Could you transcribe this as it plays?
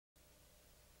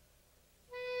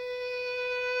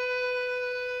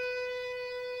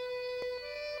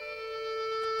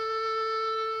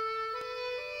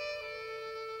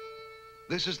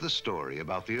This is the story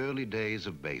about the early days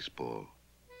of baseball.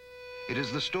 It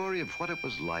is the story of what it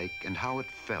was like and how it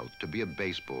felt to be a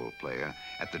baseball player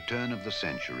at the turn of the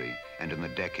century and in the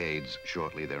decades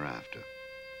shortly thereafter.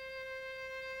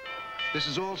 This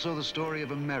is also the story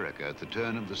of America at the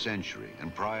turn of the century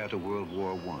and prior to World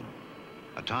War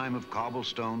I, a time of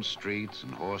cobblestone streets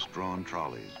and horse-drawn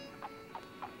trolleys.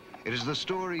 It is the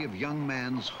story of young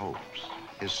man's hopes,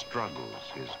 his struggles,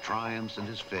 his triumphs and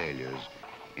his failures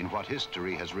in what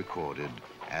history has recorded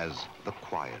as the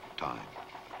quiet time.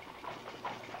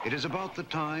 It is about the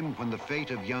time when the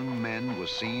fate of young men was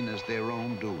seen as their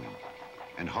own doing,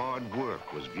 and hard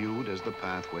work was viewed as the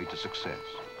pathway to success.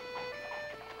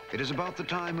 It is about the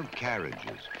time of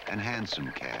carriages and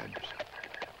hansom cabs,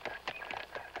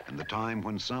 and the time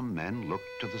when some men looked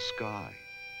to the sky.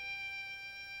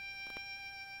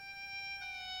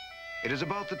 It is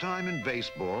about the time in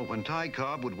baseball when Ty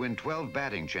Cobb would win 12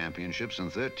 batting championships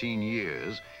in 13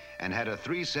 years and had a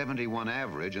 .371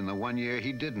 average in the one year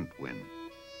he didn't win.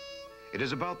 It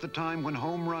is about the time when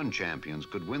home run champions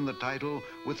could win the title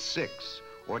with 6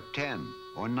 or 10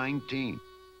 or 19.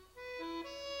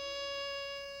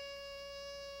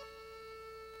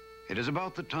 It is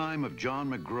about the time of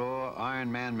John McGraw,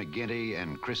 Iron Man McGinty,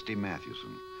 and Christy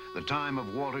Mathewson. The time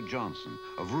of Walter Johnson,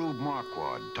 of Rube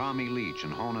Marquardt, Tommy Leach,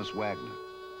 and Honus Wagner.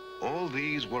 All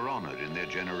these were honored in their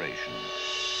generation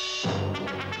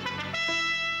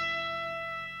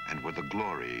and were the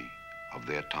glory of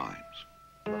their times.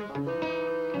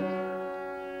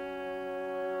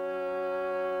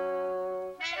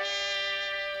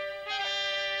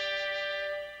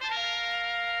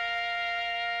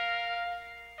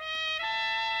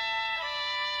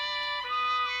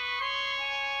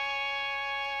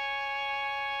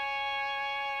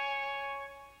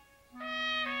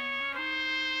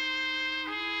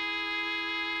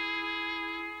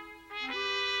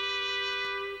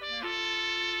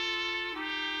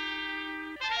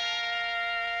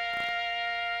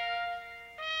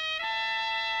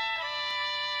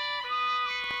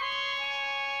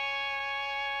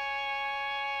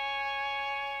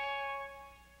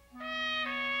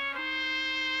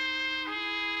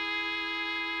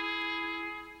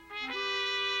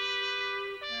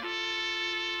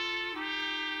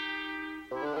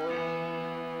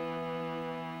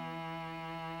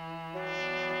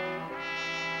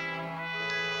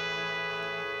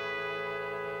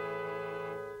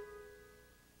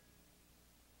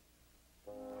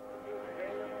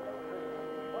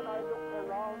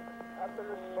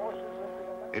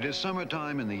 It is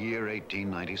summertime in the year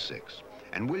 1896,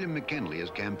 and William McKinley is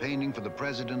campaigning for the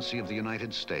presidency of the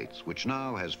United States, which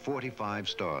now has 45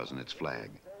 stars in its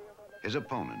flag. His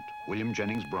opponent, William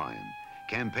Jennings Bryan,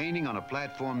 campaigning on a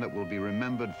platform that will be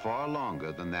remembered far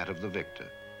longer than that of the victor.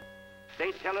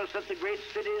 They tell us that the great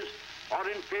cities are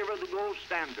in favor of the gold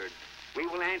standard. We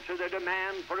will answer their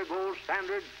demand for a gold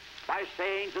standard by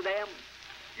saying to them,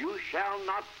 you shall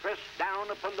not press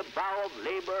down upon the brow of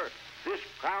labor this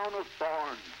crown of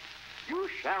thorns. You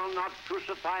shall not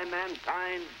crucify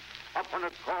mankind upon a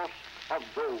cross of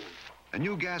gold. A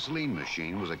new gasoline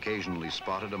machine was occasionally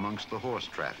spotted amongst the horse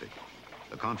traffic,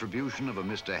 the contribution of a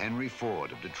Mr. Henry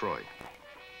Ford of Detroit.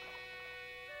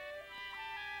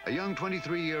 A young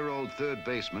 23-year-old third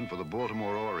baseman for the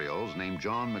Baltimore Orioles named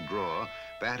John McGraw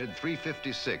batted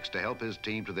 .356 to help his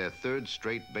team to their third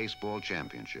straight baseball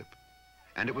championship.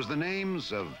 And it was the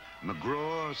names of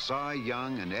McGraw, Cy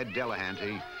Young, and Ed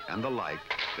Delahanty, and the like,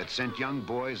 that sent young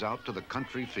boys out to the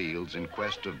country fields in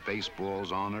quest of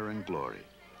baseball's honor and glory.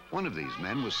 One of these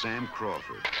men was Sam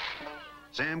Crawford.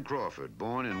 Sam Crawford,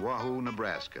 born in Wahoo,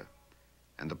 Nebraska,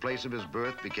 and the place of his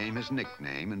birth became his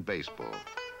nickname in baseball.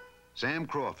 Sam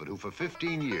Crawford, who for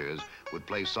 15 years would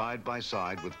play side by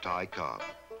side with Ty Cobb.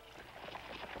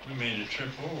 We made a trip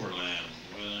overland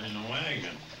in a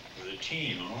wagon with a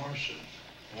team of horses.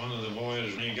 One of the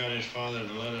boys, he got his father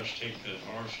to let us take the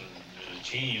horse and the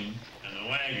team and the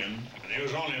wagon. And it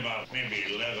was only about maybe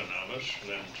 11 of us,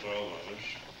 11, 12 of us.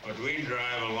 But we'd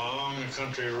drive along the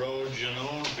country roads, you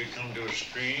know. If we come to a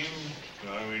stream,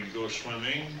 we'd go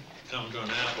swimming, come to an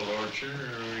apple orchard,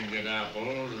 or we'd get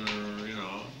apples, or, you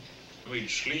know. We'd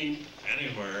sleep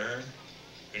anywhere.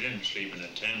 We didn't sleep in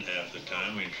a tent half the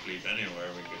time. We'd sleep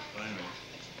anywhere we could find it.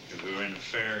 If we were in the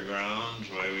fairgrounds,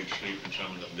 why, we'd sleep in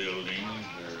some of the buildings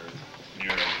or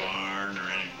near a barn or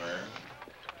anywhere.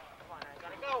 Come on, I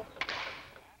gotta go.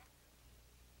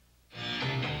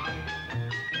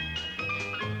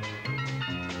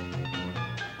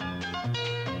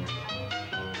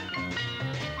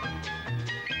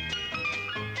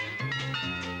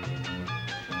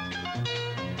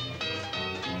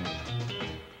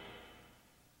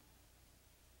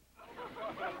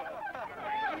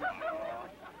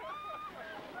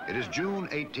 It is June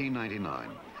 1899,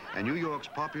 and New York's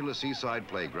popular seaside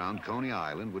playground, Coney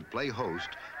Island, would play host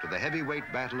to the heavyweight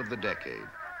battle of the decade.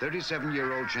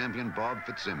 37-year-old champion Bob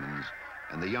Fitzsimmons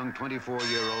and the young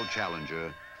 24-year-old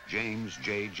challenger, James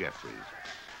J. Jeffries.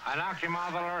 I knocked him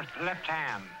out of the left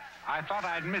hand. I thought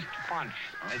I'd missed the punch.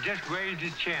 It just grazed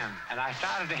his chin. And I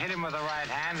started to hit him with the right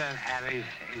hand, and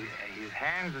his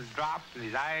hands had dropped, and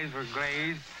his eyes were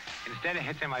glazed. Instead of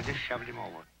hitting him, I just shoved him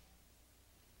over.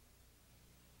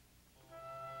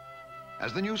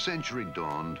 As the new century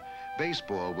dawned,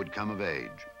 baseball would come of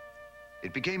age.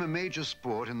 It became a major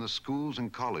sport in the schools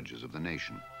and colleges of the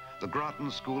nation. The Groton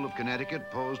School of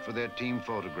Connecticut posed for their team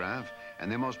photograph,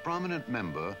 and their most prominent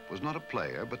member was not a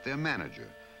player, but their manager,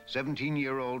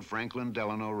 17-year-old Franklin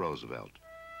Delano Roosevelt.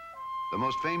 The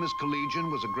most famous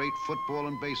collegian was a great football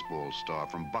and baseball star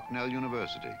from Bucknell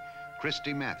University,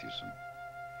 Christy Mathewson.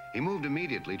 He moved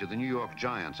immediately to the New York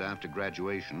Giants after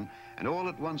graduation, and all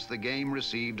at once the game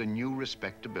received a new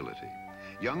respectability.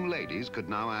 Young ladies could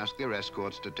now ask their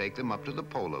escorts to take them up to the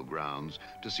polo grounds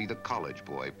to see the college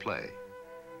boy play.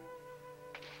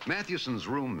 Mathewson's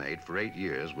roommate for 8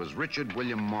 years was Richard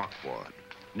William Marquard,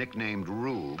 nicknamed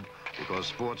Rube because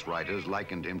sports writers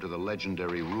likened him to the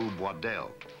legendary Rube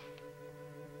Waddell.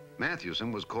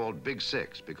 Mathewson was called Big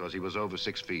Six because he was over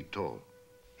 6 feet tall.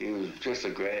 He was just a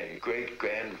great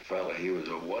grand fella. He was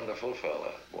a wonderful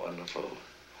fella, wonderful.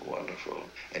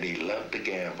 And he loved to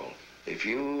gamble. If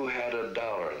you had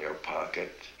 $1 in your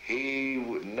pocket, he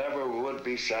never would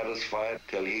be satisfied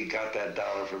till he got that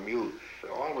dollar from you. He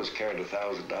always carried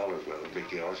 $1,000 with him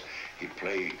because he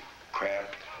played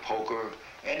crap, poker,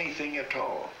 anything at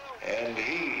all. And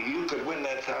you could win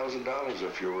that $1,000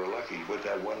 if you were lucky with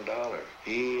that $1.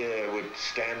 He would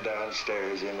stand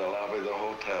downstairs in the lobby of the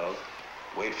hotel,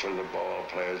 wait for the ball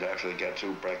players after they got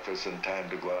through breakfast and time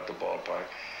to go out to the ballpark.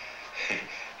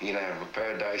 He'd have a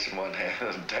pair of dice in one hand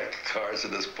and a deck of cards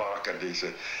in his pocket. He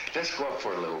said, let's go up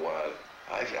for a little while.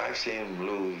 I've seen him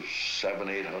lose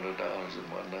 $700, $800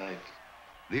 in one night.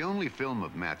 The only film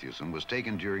of Mathewson was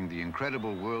taken during the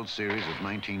incredible World Series of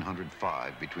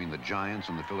 1905 between the Giants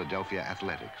and the Philadelphia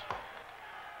Athletics.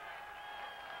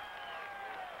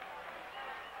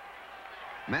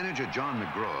 Manager John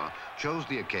McGraw chose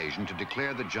the occasion to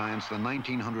declare the Giants the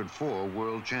 1904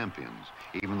 world champions,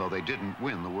 even though they didn't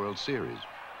win the World Series.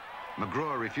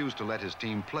 McGraw refused to let his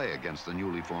team play against the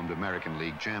newly formed American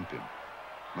League champion.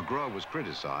 McGraw was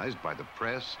criticized by the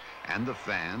press and the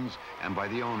fans and by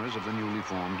the owners of the newly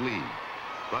formed league.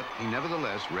 But he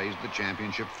nevertheless raised the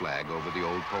championship flag over the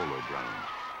old polo grounds.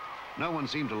 No one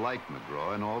seemed to like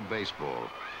McGraw in all baseball.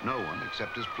 No one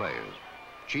except his players.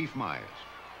 Chief Myers.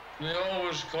 They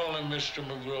always call him Mr.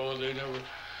 McGraw.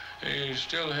 He's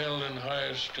still held in high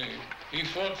esteem. He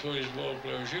fought for his ball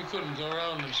players. You couldn't go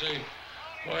around and say,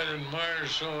 why didn't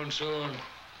Myers so-and-so? And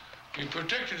he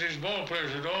protected his ball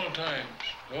players at all times.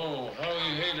 Oh, how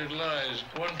he hated lies.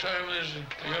 One time there's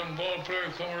a young ball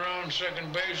player come around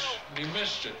second base, and he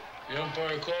missed it. The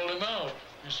umpire called him out.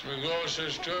 Mr. McGraw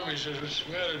says to him, he says, what's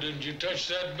the matter, didn't you touch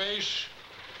that base?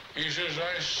 He says,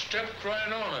 I stepped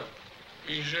right on it.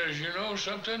 He says, you know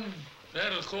something?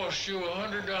 That'll cost you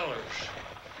 $100.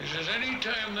 He says,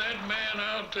 anytime that man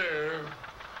out there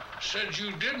said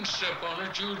you didn't step on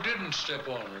it, you didn't step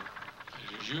on it.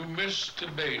 He says, you missed the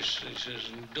base. He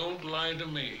says, and don't lie to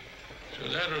me. So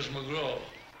that was McGraw.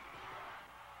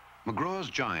 McGraw's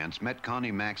Giants met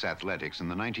Connie Mack's Athletics in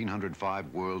the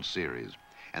 1905 World Series,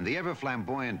 and the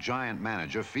ever-flamboyant Giant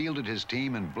manager fielded his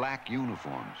team in black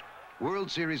uniforms.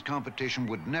 World Series competition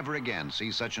would never again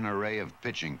see such an array of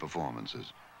pitching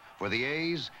performances. For the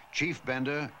A's, Chief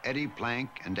Bender, Eddie Plank,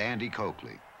 and Andy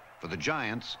Coakley. For the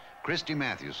Giants, Christy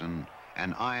Mathewson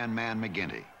and Iron Man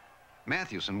McGinty.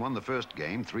 Mathewson won the first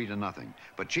game 3-0,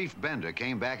 but Chief Bender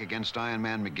came back against Iron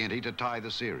Man McGinty to tie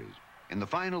the series. In the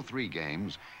final 3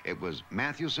 games, it was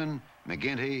Mathewson,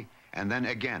 McGinty, and then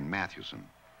again Mathewson.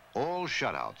 All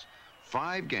shutouts.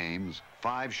 5 games,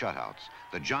 5 shutouts.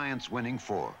 The Giants winning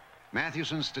 4.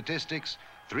 Mathewson's statistics,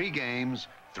 3 games,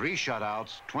 3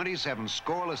 shutouts, 27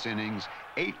 scoreless innings,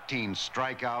 18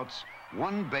 strikeouts,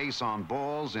 1 base on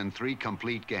balls in 3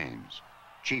 complete games.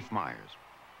 Chief Myers.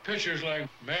 Pitchers like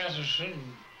Mathewson,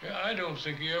 I don't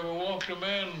think he ever walked a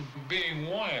man being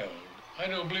wild. I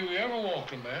don't believe he ever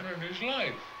walked a man in his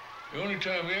life. The only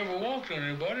time he ever walked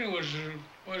anybody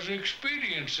was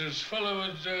expedience. This fellow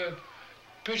was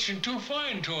pitching too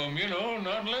fine to him, you know,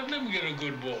 not letting him get a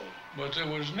good ball. But there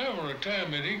was never a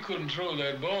time that he couldn't throw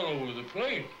that ball over the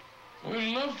plate.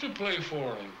 We loved to play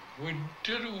for him.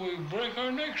 We break our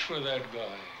necks for that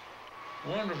guy.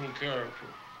 Wonderful character,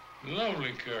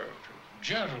 lovely character,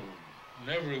 gentleman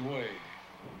in every way.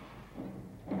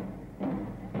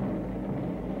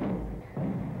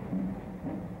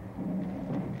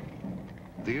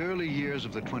 The early years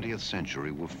of the 20th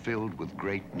century were filled with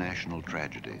great national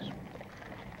tragedies.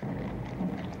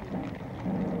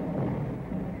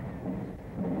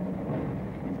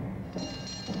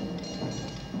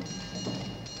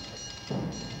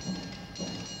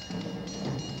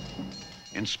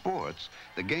 In sports,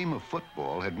 the game of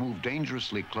football had moved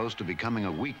dangerously close to becoming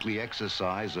a weekly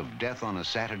exercise of death on a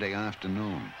Saturday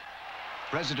afternoon.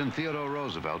 President Theodore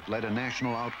Roosevelt led a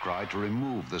national outcry to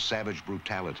remove the savage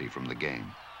brutality from the game.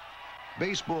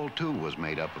 Baseball, too, was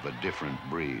made up of a different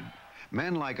breed.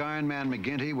 Men like Iron Man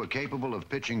McGinty were capable of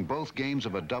pitching both games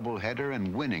of a doubleheader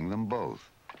and winning them both.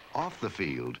 Off the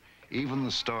field, even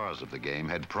the stars of the game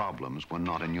had problems when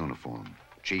not in uniform.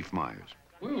 Chief Myers.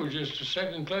 We were just a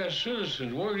second-class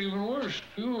citizens. We're even worse.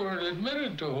 We weren't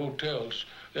admitted to hotels,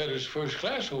 that is,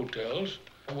 first-class hotels.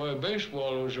 Why,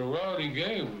 baseball was a rowdy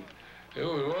game. It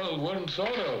wasn't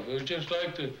thought of. It was just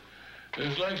like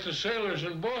the sailors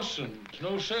in Boston.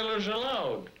 No sailors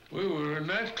allowed. We were in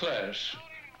that class.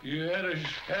 You had to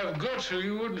have guts or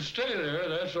you wouldn't stay there.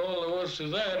 That's all there was to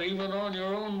that, even on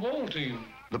your own ball team.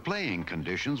 The playing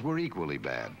conditions were equally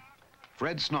bad.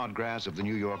 Fred Snodgrass of the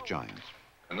New York Giants.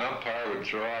 An umpire would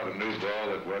throw out a new ball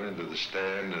that went into the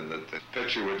stand, and the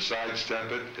pitcher would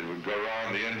sidestep it. It would go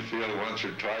around the infield once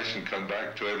or twice and come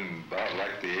back to him about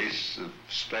like the ace of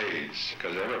spades,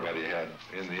 because everybody had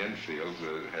in the infield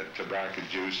had tobacco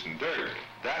juice and dirt.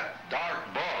 That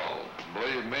dark ball,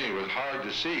 believe me, was hard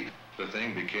to see. The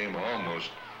thing became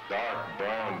almost dark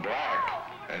brown black,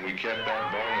 and we kept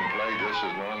that ball in play just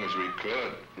as long as we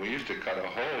could. We used to cut a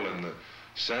hole in the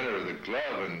center of the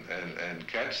glove and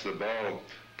catch the ball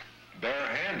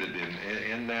barehanded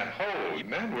in that hole.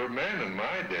 Men were men in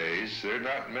my days. They're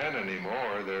not men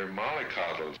anymore. They're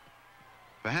mollycoddles.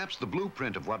 Perhaps the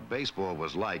blueprint of what baseball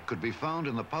was like could be found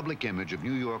in the public image of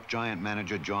New York Giant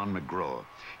manager John McGraw.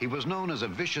 He was known as a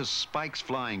vicious,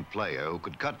 spikes-flying player who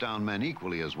could cut down men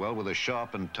equally as well with a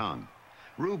sharpened tongue.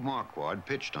 Rube Marquardt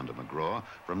pitched under McGraw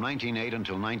from 1908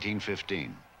 until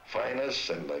 1915. Finest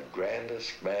and the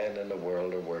grandest man in the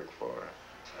world to work for.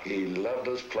 He loved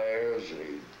his players,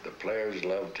 the players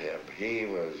loved him. He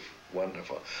was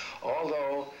wonderful.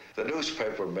 Although the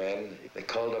newspaper men, they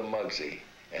called him Muggsy,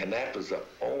 and that was the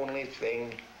only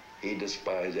thing he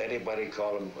despised. Anybody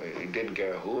called him, he didn't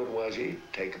care who it was, he'd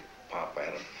take a pop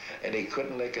at him, and he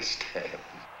couldn't make a stand.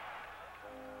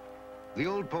 The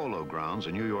old Polo Grounds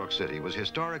in New York City was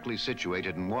historically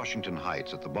situated in Washington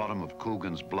Heights at the bottom of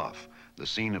Coogan's Bluff, the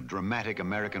scene of dramatic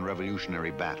American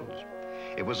Revolutionary battles.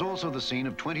 It was also the scene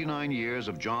of 29 years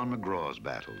of John McGraw's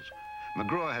battles.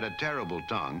 McGraw had a terrible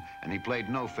tongue, and he played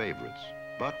no favorites,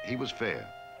 but he was fair.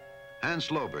 Hans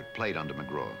Lobert played under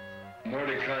McGraw.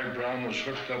 Mordecai Brown was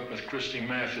hooked up with Christy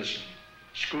Matheson.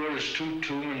 Score was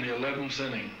 2-2 in the 11th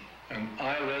inning, and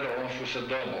I led off with a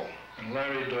double. And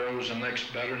Larry Doyle was the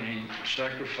next batter, and he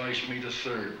sacrificed me to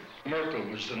third. Merkel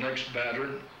was the next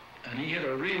batter, and he hit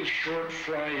a real short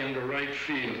fly into right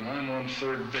field, and I'm on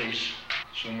third base.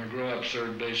 So McGraw at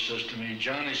third base says to me,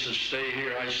 Johnny says, stay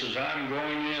here. I says, I'm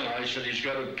going in. I said, he's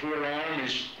got a poor arm.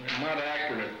 He's not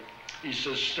accurate. He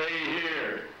says, stay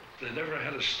here. If they'd ever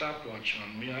had a stopwatch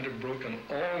on me, I'd have broken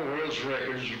all the world's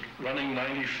records running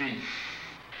 90 feet.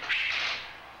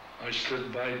 I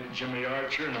stood by Jimmy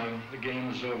Archer, and the game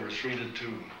was over,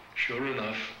 3-2. Sure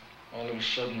enough, all of a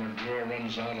sudden McGraw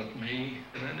runs out at me,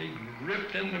 and then he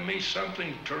ripped into me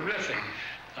something terrific.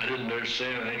 I didn't dare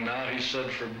say anything now. He said,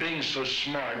 for being so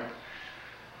smart,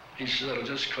 he said, it'll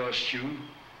just cost you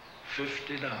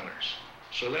 $50.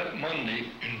 So that Monday,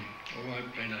 I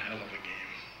played a hell of a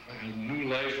game. I had new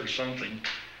life or something,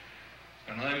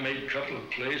 and I made a couple of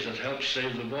plays that helped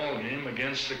save the ball game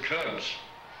against the Cubs.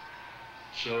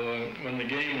 So when the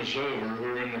game was over, we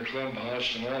were in the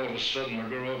clubhouse, and all of a sudden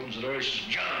McGraw opens the door. He says,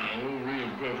 John, oh, real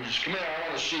good. He says, come here, I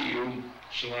want to see you.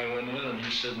 So I went in, and he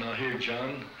said, now here,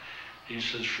 John. He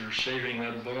says, for saving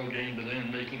that ball game today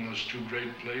and making those two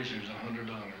great plays, here's $100.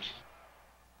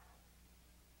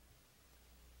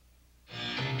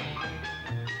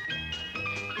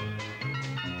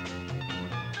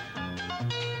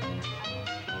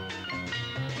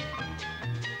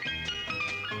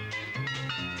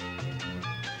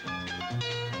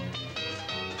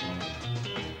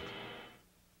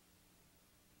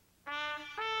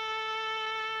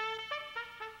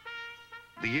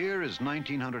 The year is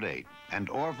 1908, and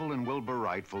Orville and Wilbur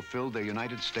Wright fulfilled their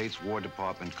United States War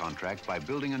Department contract by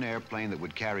building an airplane that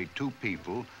would carry 2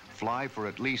 people, fly for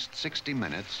at least 60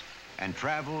 minutes, and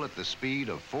travel at the speed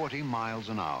of 40 miles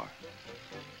an hour.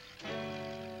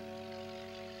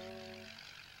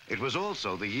 It was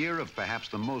also the year of perhaps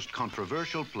the most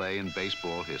controversial play in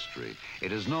baseball history.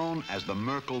 It is known as the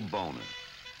Merkel Boner.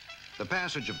 The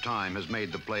passage of time has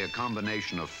made the play a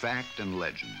combination of fact and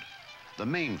legend. The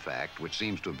main fact, which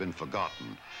seems to have been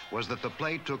forgotten, was that the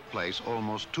play took place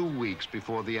almost 2 weeks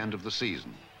before the end of the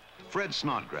season. Fred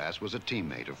Snodgrass was a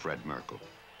teammate of Fred Merkle.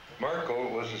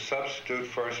 Merkle was a substitute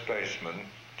first baseman,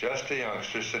 just a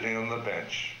youngster sitting on the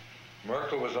bench.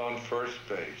 Merkle was on first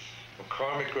base.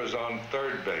 McCormick was on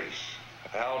third base.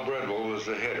 Al Bridwell was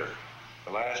the hitter.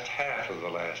 The last half of the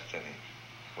last inning,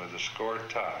 with the score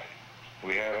tie.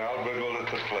 We had Al Bridwell at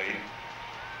the plate,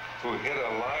 who hit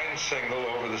a line single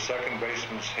over the second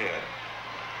baseman's head.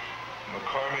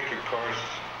 McCormick, of course,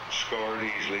 scored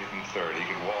easily from third. He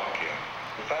could walk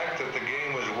in. The fact that the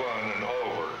game was won and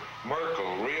over,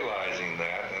 Merkle, realizing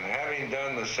that and having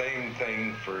done the same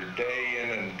thing for day in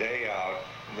and day out,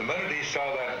 the minute he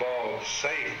saw that ball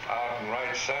safe out in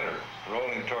right center,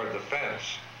 rolling toward the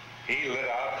fence, he lit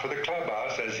out for the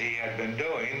clubhouse as he had been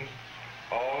doing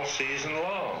all season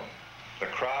long. The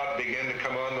crowd began to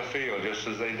come on the field just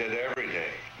as they did every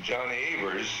day. Johnny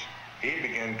Evers, he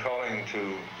began calling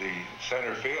to the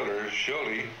center fielder,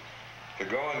 Schulte, to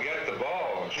go and get the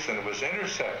ball, and it was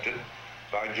intercepted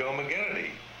by Joe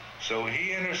McGinnity. So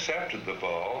he intercepted the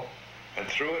ball and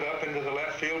threw it up into the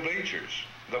left field bleachers.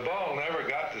 The ball never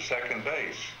got to second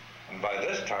base. And by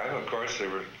this time, of course, there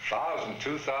were 1,000,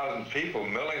 2,000 people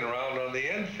milling around on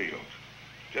the infield.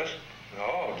 Just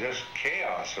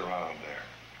chaos around there.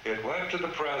 It went to the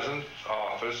president's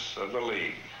office of the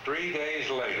league. 3 days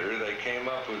later, they came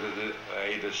up with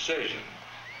a decision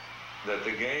that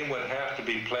the game would have to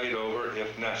be played over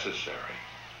if necessary.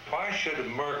 Why should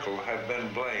Merkle have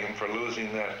been blamed for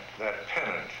losing that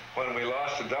pennant when we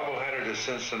lost a doubleheader to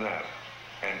Cincinnati?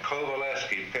 And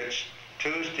Kovaleski pitched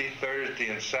Tuesday, Thursday,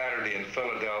 and Saturday in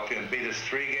Philadelphia and beat us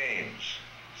 3 games.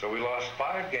 So we lost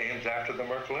 5 games after the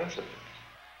Merkle incident.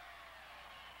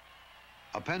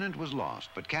 A pennant was lost,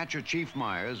 but catcher Chief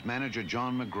Myers, manager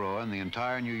John McGraw, and the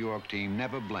entire New York team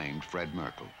never blamed Fred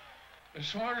Merkle. The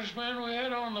smartest man we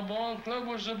had on the ball club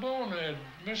was the bonehead,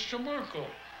 Mr. Merkle.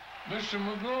 Mr.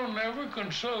 McGraw never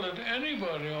consulted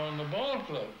anybody on the ball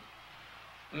club.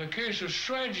 In the case of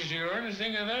strategy or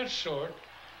anything of that sort,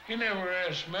 he never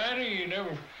asked Matty, he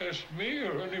never asked me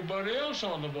or anybody else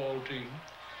on the ball team.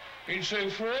 He'd say,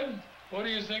 Fred, what do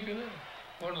you think of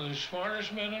that? One of the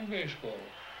smartest men in baseball,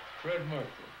 Fred Merkle.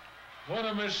 What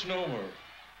a misnomer.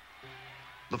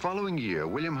 The following year,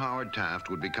 William Howard Taft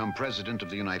would become President of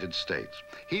the United States.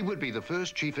 He would be the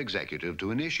first chief executive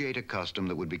to initiate a custom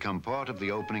that would become part of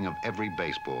the opening of every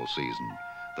baseball season,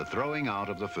 the throwing out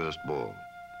of the first ball.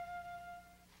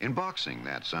 In boxing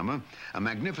that summer, a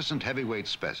magnificent heavyweight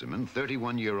specimen,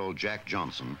 31-year-old Jack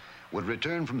Johnson, would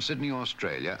return from Sydney,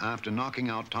 Australia after knocking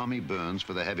out Tommy Burns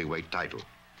for the heavyweight title.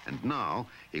 And now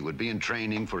he would be in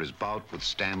training for his bout with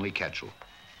Stanley Ketchel.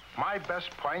 My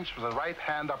best punch was a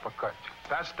right-hand uppercut.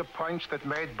 That's the punch that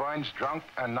made Burns drunk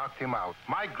and knocked him out.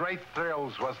 My great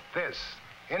thrills was this.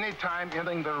 Anytime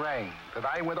entering the ring that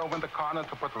I went over in the corner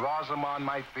to put Rossum on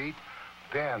my feet,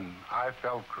 then I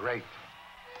felt great.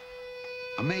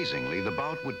 Amazingly, the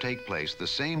bout would take place the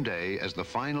same day as the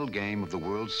final game of the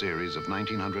World Series of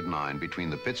 1909 between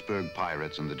the Pittsburgh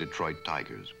Pirates and the Detroit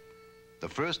Tigers. The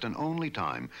first and only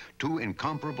time 2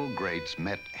 incomparable greats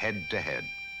met head-to-head.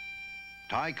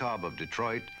 Ty Cobb of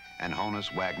Detroit and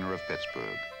Honus Wagner of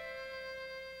Pittsburgh.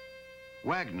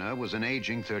 Wagner was an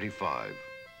aging 35.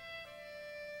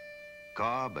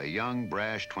 Cobb, a young,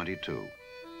 brash 22.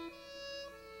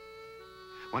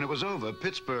 When it was over,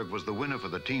 Pittsburgh was the winner for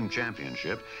the team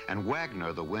championship and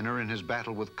Wagner the winner in his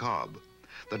battle with Cobb.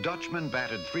 The Dutchman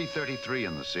batted .333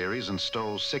 in the series and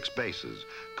stole 6 bases.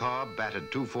 Cobb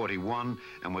batted .241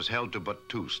 and was held to but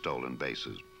 2 stolen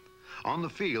bases. On the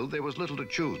field, there was little to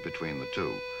choose between the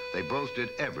two. They both did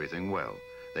everything well.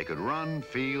 They could run,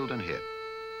 field, and hit.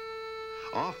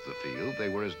 Off the field, they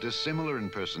were as dissimilar in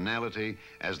personality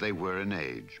as they were in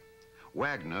age.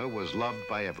 Wagner was loved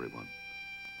by everyone.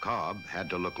 Cobb had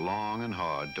to look long and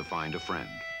hard to find a friend.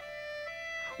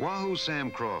 Wahoo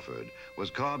Sam Crawford was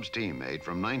Cobb's teammate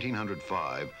from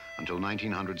 1905 until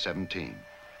 1917.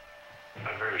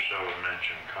 I very seldom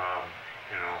mention Cobb,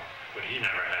 but he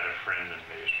never had a friend in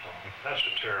baseball. That's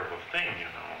a terrible thing,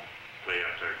 Play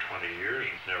up there 20 years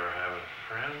and never have a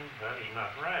friend? That is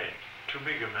not right. Too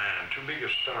big a man, too big a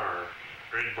star,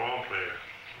 great ball player,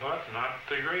 but not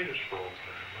the greatest ball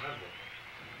player in my book.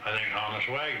 I think Honus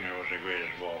Wagner was the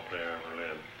greatest ball player ever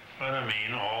lived. But I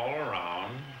mean, all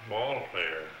around ball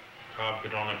player. Cobb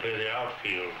could only play the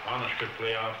outfield. Honus could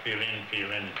play outfield,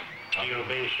 infield, steal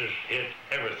bases, hit,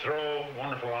 ever throw,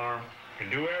 wonderful arm, could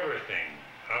do everything.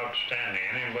 Outstanding.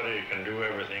 Anybody who can do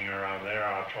everything around there,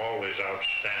 it's always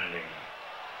outstanding.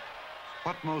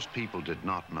 What most people did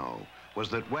not know was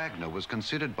that Wagner was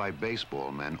considered by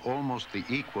baseball men almost the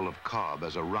equal of Cobb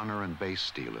as a runner and base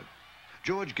stealer.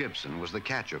 George Gibson was the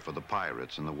catcher for the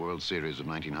Pirates in the World Series of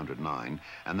 1909,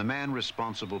 and the man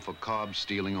responsible for Cobb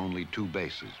stealing only 2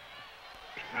 bases.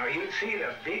 Now, you'd see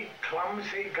the big,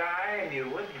 clumsy guy, and you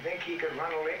wouldn't think he could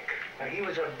run a lick. Now, he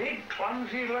was a big,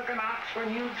 clumsy-looking ox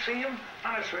when you'd see him.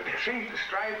 Honestly, he seemed to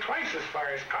stride twice as far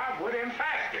as Cobb would and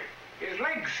faster. His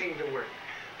legs seemed to work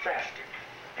faster.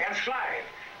 And slide.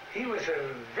 He was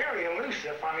very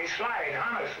elusive on his slide,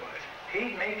 honest was.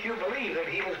 He'd make you believe that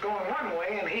he was going one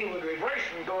way and he would reverse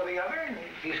and go the other, and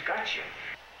he's got you.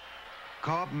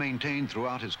 Cobb maintained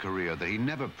throughout his career that he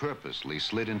never purposely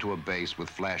slid into a base with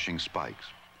flashing spikes.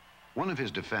 One of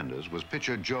his defenders was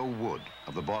pitcher Joe Wood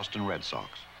of the Boston Red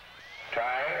Sox.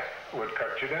 Ty would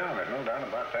cut you down. There's no doubt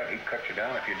about that. He'd cut you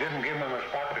down if you didn't give him a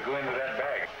spot to go into that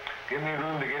bag. Give me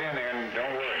room to get in there and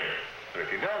don't worry. But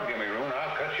if you don't give me room,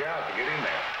 I'll cut you out to get in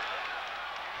there.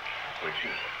 Which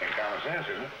ain't common sense,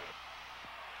 isn't it?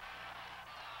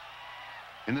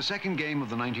 In the second game of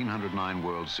the 1909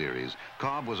 World Series,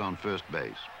 Cobb was on first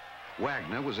base.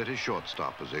 Wagner was at his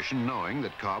shortstop position, knowing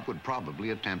that Cobb would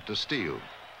probably attempt to steal.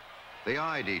 They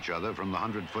eyed each other from the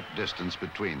 100-foot distance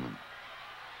between them.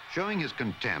 Showing his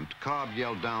contempt, Cobb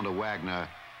yelled down to Wagner,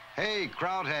 "Hey,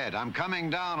 Krauthead, I'm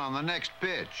coming down on the next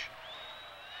pitch."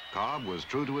 Cobb was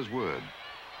true to his word.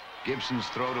 Gibson's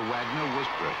throw to Wagner was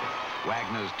perfect.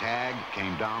 Wagner's tag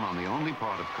came down on the only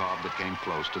part of Cobb that came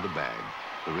close to the bag.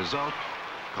 The result,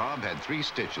 Cobb had 3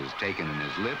 stitches taken in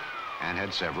his lip and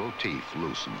had several teeth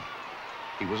loosened.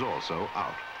 He was also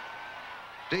out.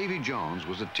 Davy Jones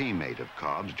was a teammate of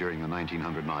Cobb's during the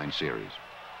 1909 series.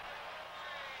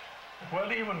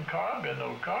 Well, even Cobb, you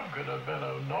know, Cobb could have been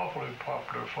an awfully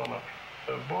popular fellow.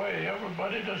 Boy,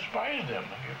 everybody despised him.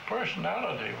 His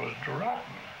personality was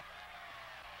rotten.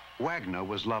 Wagner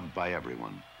was loved by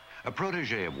everyone. A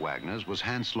protege of Wagner's was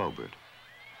Hans Lobert.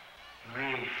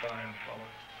 Real fine fellow.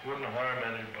 Wouldn't harm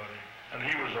anybody. And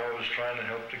he was always trying to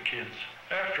help the kids.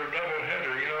 After a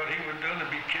doubleheader, you know what he would do? There'd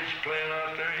be kids playing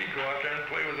out there. He'd go out there and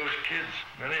play with those kids.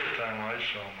 Many a time I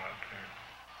saw him out there.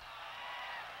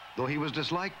 Though he was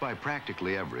disliked by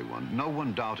practically everyone, no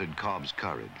one doubted Cobb's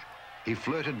courage. He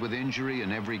flirted with injury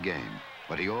in every game,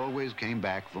 but he always came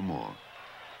back for more.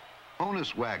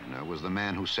 Honus Wagner was the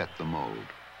man who set the mold.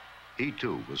 He,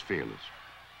 too, was fearless.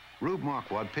 Rube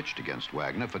Marquardt pitched against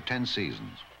Wagner for 10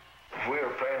 seasons. We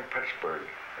were playing Pittsburgh,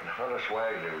 and Honus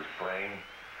Wagner was playing.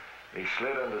 He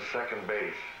slid into second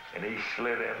base, and he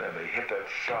slid in, and he hit that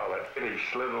solid. He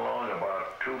slid along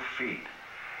about 2 feet,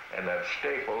 and that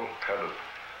staple cut it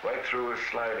right through his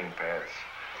sliding pants,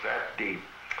 that deep,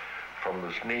 from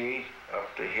his knee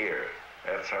up to here.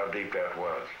 That's how deep that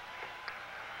was.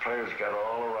 Players got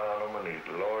all around him, and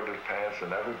he lowered his pants,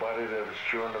 and everybody that was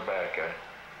chewing tobacco,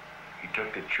 he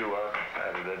took the chew out and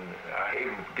patted it in. I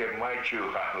even get my chew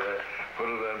out of it, put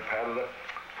it in, patted it,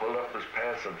 pulled up his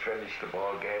pants and finished the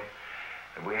ball game.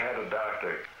 And we had a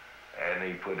doctor, and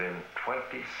he put in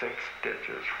 26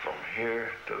 stitches from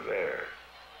here to there.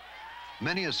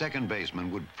 Many a second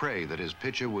baseman would pray that his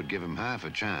pitcher would give him half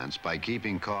a chance by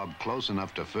keeping Cobb close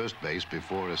enough to first base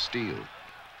before a steal.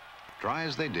 Try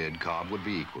as they did, Cobb would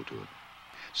be equal to it.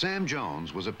 Sam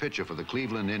Jones was a pitcher for the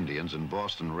Cleveland Indians and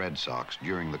Boston Red Sox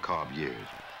during the Cobb years.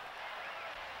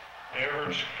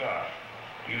 Everett Scott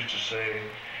used to say,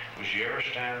 was you ever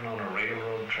standing on a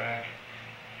railroad track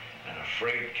and a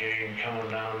freight came coming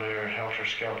down there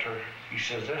helter-skelter? He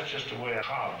says, that's just the way a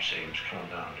Cobb seems coming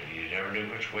down there. You never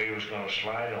knew which way he was going to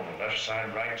slide, on the left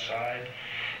side, right side.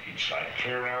 He'd slide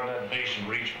clear around that base and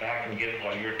reach back and get it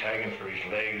while you're tagging for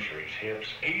his legs or his hips.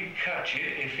 He'd cut you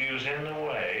if he was in the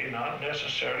way, not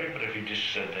necessarily, but if he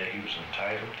just said that he was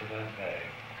entitled to that bag.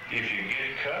 If you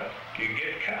get cut, you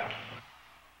get cut.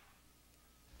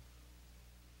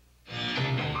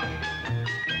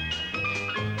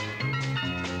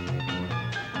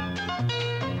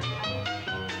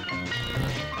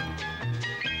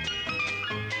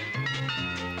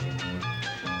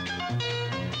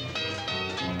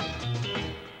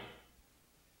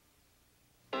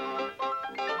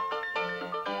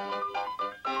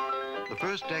 The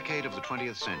first decade of the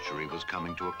 20th century was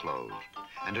coming to a close,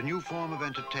 and a new form of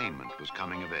entertainment was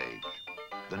coming of age,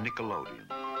 the Nickelodeon.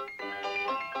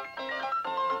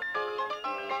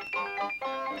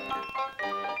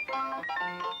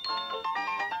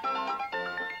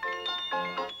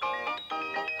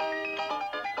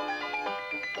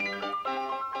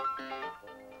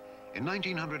 In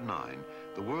 1909,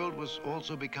 the world was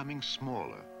also becoming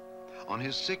smaller. On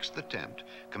his 6th attempt,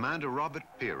 Commander Robert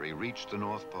Peary reached the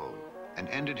North Pole. and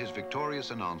ended his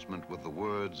victorious announcement with the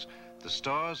words, "The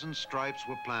stars and stripes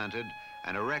were planted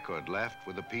and a record left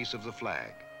with a piece of the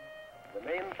flag." The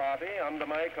main party under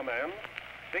my command,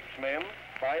 6 men,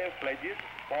 5 sledges,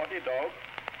 40 dogs,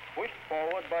 pushed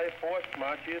forward by forced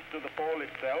marches to the pole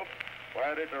itself,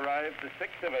 where it arrived the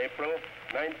 6th of April,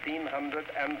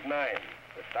 1909.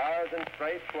 The stars and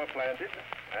stripes were planted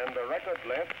and a record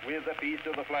left with a piece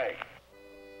of the flag.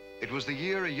 It was the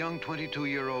year a young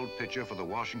 22-year-old pitcher for the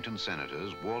Washington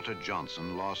Senators, Walter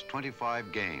Johnson, lost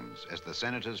 25 games as the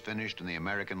Senators finished in the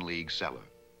American League cellar.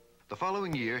 The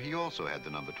following year, he also had the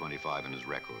number 25 in his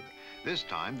record. This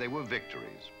time, they were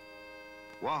victories.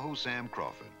 Wahoo Sam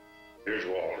Crawford. Here's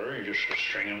Walter. He's just a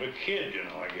string of a kid, you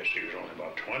know. I guess he was only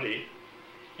about 20.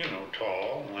 You know,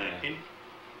 tall, lanky.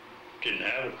 Didn't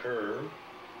have a curve.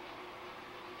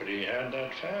 But he had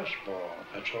that fastball.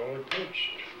 That's all he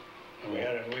pitched. And we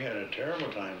had a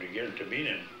terrible time to get it to beat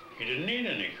him. He didn't need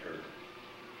any curve.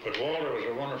 But Walter was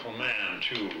a wonderful man,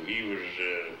 too. He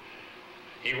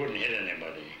wouldn't hit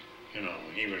anybody. You know,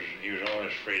 he was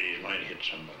always afraid he might hit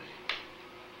somebody.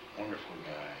 Wonderful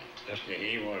guy. Yeah,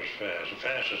 he was fast. The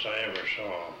fastest I ever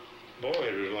saw. Boy,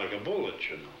 it was like a bullet,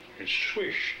 you know. It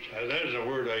swished. That's the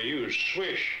word I use,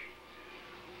 swish.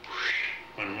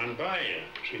 Whoosh, when it went by you,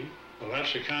 see? Well,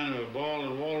 that's the kind of ball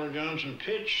that Walter Johnson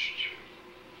pitched.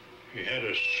 He had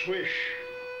a swish.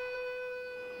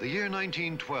 The year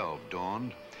 1912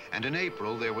 dawned, and in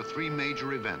April there were 3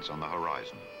 major events on the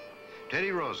horizon.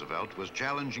 Teddy Roosevelt was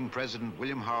challenging President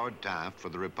William Howard Taft for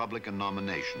the Republican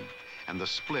nomination, and the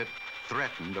split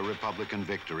threatened a Republican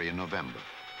victory in November.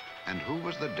 And who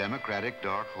was the Democratic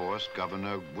dark horse,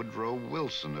 Governor Woodrow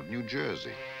Wilson of New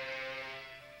Jersey?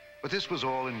 But this was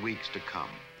all in weeks to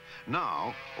come.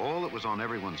 Now, all that was on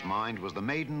everyone's mind was the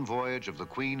maiden voyage of the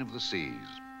Queen of the Seas,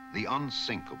 the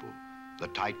unsinkable, the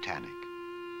Titanic.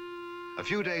 A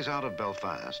few days out of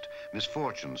Belfast,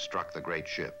 misfortune struck the great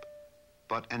ship.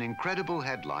 But an incredible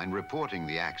headline reporting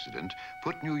the accident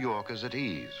put New Yorkers at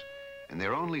ease, and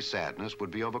their only sadness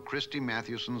would be over Christy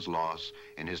Mathewson's loss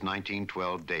in his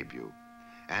 1912 debut,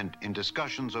 and in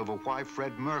discussions over why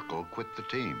Fred Merkle quit the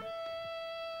team.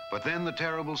 But then the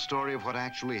terrible story of what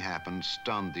actually happened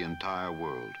stunned the entire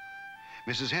world.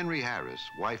 Mrs. Henry Harris,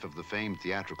 wife of the famed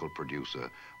theatrical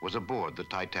producer, was aboard the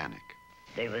Titanic.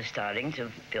 They were starting to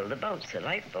fill the boats, the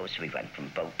lifeboats. We went from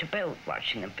boat to boat,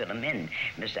 watching them fill them in.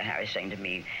 Mr. Harris saying to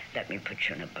me, "Let me put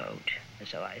you in a boat." And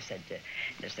so I said to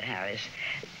Mr. Harris,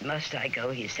 "Must I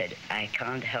go?" He said, "I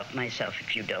can't help myself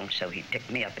if you don't." So he picked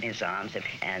me up in his arms,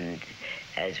 and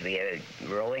as we are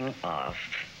rowing off,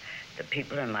 the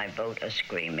people in my boat are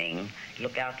screaming,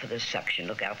 "Look out for the suction,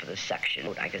 look out for the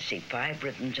suction." I could see 5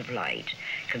 ribbons of light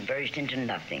converged into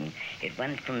nothing. It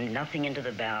went from nothing into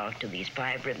the bow to these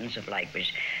 5 ribbons of light,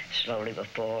 which slowly were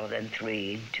 4, then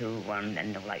 3, 2, 1,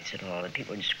 and no lights at all. And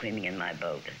people were screaming in my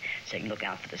boat, saying, "Look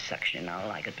out for the suction." And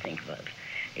all I could think of,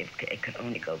 it could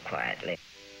only go quietly.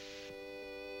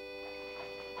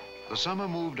 The summer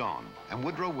moved on, and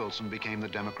Woodrow Wilson became the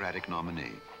Democratic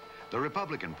nominee. The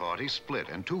Republican Party split,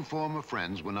 and 2 former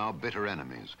friends were now bitter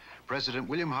enemies. President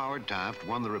William Howard Taft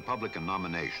won the Republican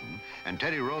nomination, and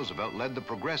Teddy Roosevelt led the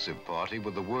Progressive Party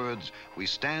with the words, "We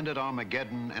stand at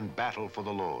Armageddon and battle for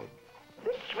the Lord."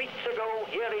 6 weeks ago,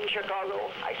 here in Chicago,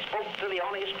 I spoke to the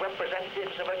honest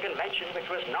representatives of a convention which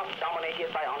was not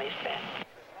dominated by honest men.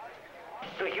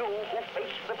 To you who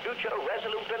face the future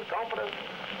resolute and confident,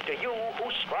 to you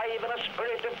who strive in a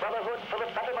spirit of brotherhood for the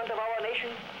betterment of our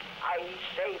nation, I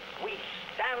say we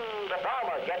stand at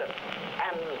Armageddon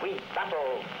and we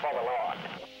battle for the Lord.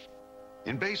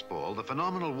 In baseball, the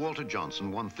phenomenal Walter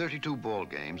Johnson won 32 ball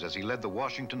games as he led the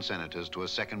Washington Senators to a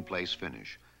 2nd-place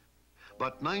finish.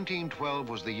 But 1912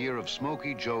 was the year of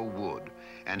Smokey Joe Wood,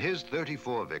 and his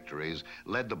 34 victories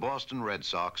led the Boston Red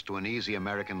Sox to an easy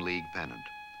American League pennant.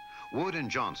 Wood and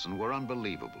Johnson were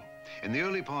unbelievable. In the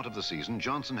early part of the season,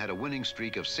 Johnson had a winning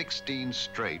streak of 16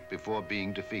 straight before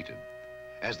being defeated.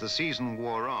 As the season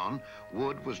wore on,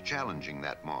 Wood was challenging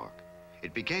that mark.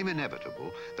 It became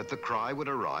inevitable that the cry would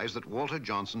arise that Walter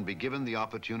Johnson be given the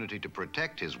opportunity to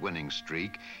protect his winning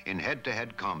streak in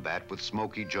head-to-head combat with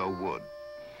Smokey Joe Wood.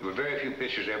 There were very few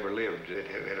pitchers ever lived that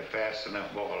had a fast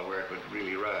enough ball where it would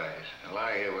really rise. And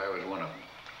I was one of them.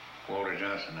 Walter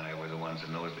Johnson and I were the ones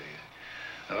in those days.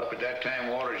 Up at that time,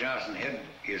 Walter Johnson had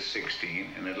his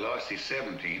 16 and had lost his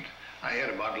 17th. I had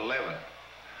about 11.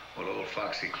 Well, old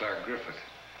Foxy Clark Griffith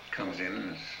comes in,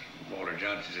 and Walter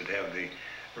Johnson should have the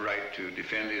right to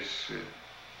defend his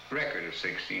record of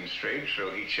 16 straight, so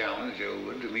he challenged Joe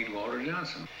Wood to meet Walter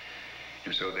Johnson.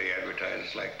 And so they advertised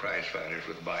us like prize fighters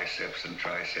with biceps and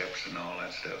triceps and all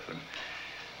that stuff. And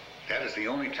that is the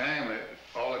only time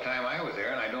all the time I was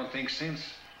there, and I don't think since.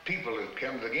 People that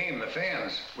come to the game, the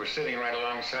fans, were sitting right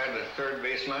alongside the third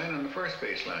base line and the first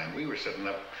base line. We were sitting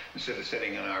up, instead of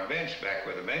sitting on our bench, back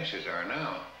where the benches are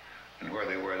now, and where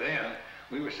they were then,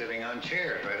 we were sitting on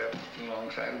chairs right up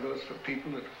alongside of those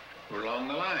people that were along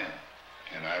the line.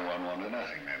 And I won 1-0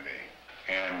 that day.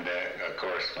 And, of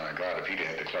course, my God, if he'd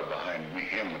had the club behind me,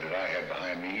 him that I had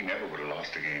behind me, he never would have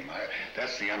lost a game.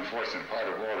 That's the unfortunate part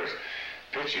of Walter's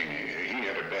pitching. He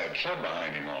had a bad club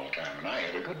behind him all the time, and I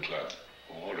had a good club.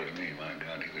 Walter to me, my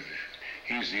God,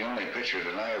 he's the only pitcher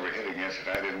that I ever hit against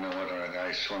that I didn't know whether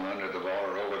I swung under the ball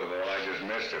or over the ball. I just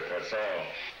missed it, that's all.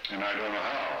 And I don't know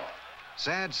how.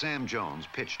 Sad Sam Jones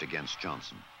pitched against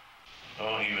Johnson.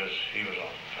 Oh, he was awful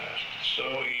fast.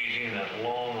 So easy, and that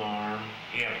long arm.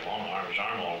 He had a long arm, his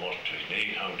arm almost to his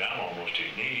knee, hung down almost to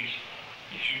his knees.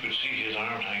 If you could see his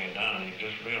arms hanging down, you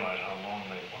just realize how long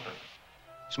they were.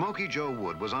 Smoky Joe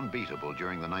Wood was unbeatable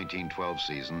during the 1912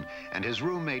 season, and his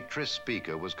roommate Tris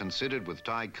Speaker was considered with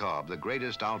Ty Cobb the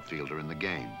greatest outfielder in the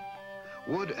game.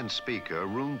 Wood and Speaker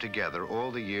roomed together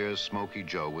all the years Smoky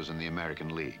Joe was in the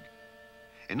American League.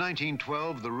 In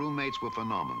 1912, the roommates were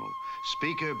phenomenal.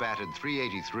 Speaker batted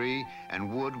 .383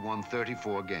 and Wood won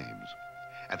 34 games.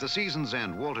 At the season's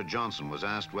end, Walter Johnson was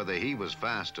asked whether he was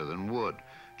faster than Wood.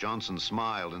 Johnson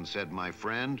smiled and said, "My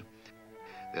friend,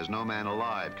 there's no man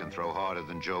alive can throw harder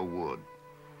than Joe Wood."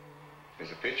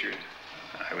 As a pitcher,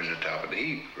 I was at the top of the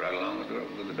heap, right along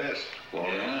with the best,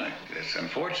 Walter and I. It's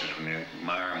unfortunate when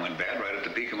my arm went bad right at the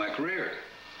peak of my career.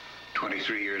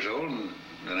 23 years old, and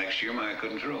the next year I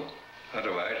couldn't throw.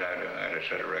 Otherwise, I'd have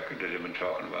set a record that they've been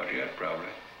talking about yet, probably.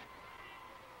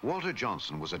 Walter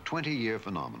Johnson was a 20-year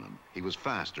phenomenon. He was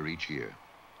faster each year.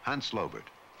 Hans Lobert.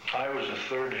 I was the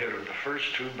third hitter. The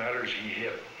first two batters he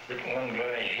hit one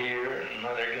guy here,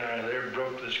 another guy there,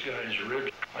 broke this guy's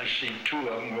ribs. I see two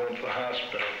of them going to the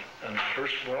hospital. And the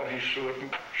first ball he threw it,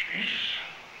 Jesus,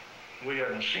 we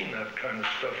hadn't seen that kind of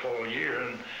stuff all year,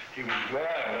 and he was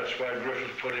wild. That's why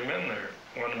Griffith put him in there.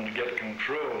 Wanted him to get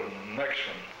control in the next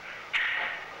one.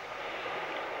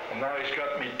 And now he's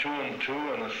got me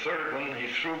 2-2, and the third one he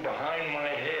threw behind my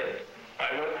head.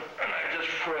 I looked, and I just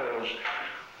froze.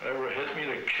 Ever hit me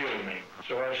to kill me.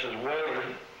 So I says, Walter,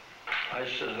 I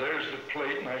says, there's the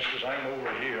plate, and I says, I'm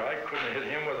over here. I couldn't hit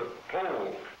him with a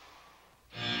pole.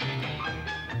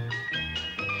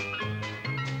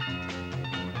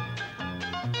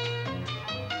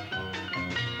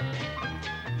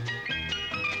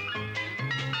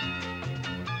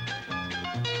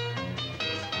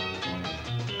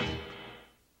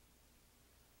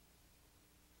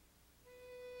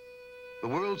 The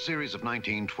World Series of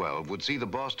 1912 would see the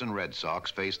Boston Red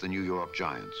Sox face the New York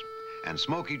Giants, and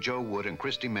Smoky Joe Wood and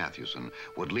Christy Mathewson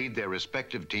would lead their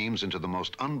respective teams into the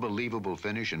most unbelievable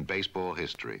finish in baseball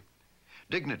history.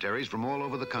 Dignitaries from all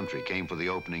over the country came for the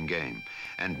opening game,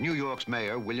 and New York's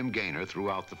mayor, William Gaynor,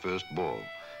 threw out the first ball,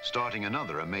 starting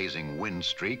another amazing win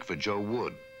streak for Joe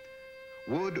Wood.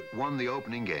 Wood won the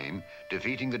opening game,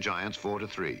 defeating the Giants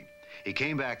 4-3. He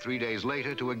came back 3 days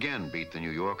later to again beat the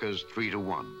New Yorkers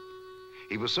 3-1.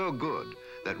 He was so good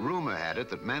that rumor had it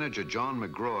that manager John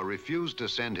McGraw refused to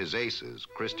send his aces,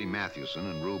 Christy Mathewson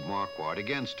and Rube Marquardt,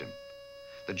 against him.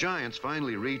 The Giants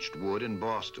finally reached Wood in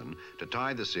Boston to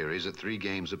tie the series at 3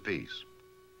 games apiece.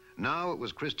 Now it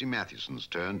was Christy Mathewson's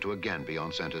turn to again be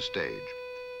on center stage.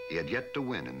 He had yet to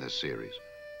win in this series.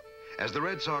 As the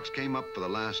Red Sox came up for the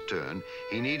last turn,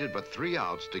 he needed but 3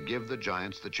 outs to give the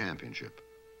Giants the championship.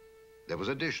 There was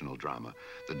additional drama.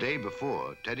 The day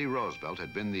before, Teddy Roosevelt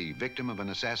had been the victim of an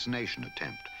assassination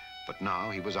attempt, but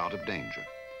now he was out of danger.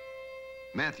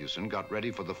 Mathewson got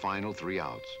ready for the final 3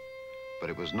 outs, but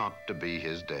it was not to be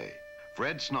his day.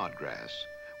 Fred Snodgrass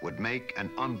would make an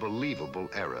unbelievable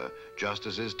error, just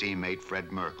as his teammate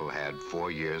Fred Merkle had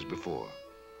 4 years before.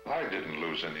 I didn't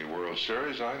lose any World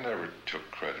Series. I never took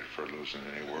credit for losing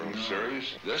any World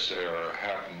Series. This error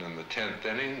happened in the 10th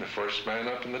inning, the first man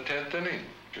up in the 10th inning.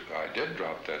 I did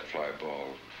drop that fly ball.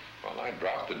 Well, I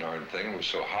dropped the darn thing. It was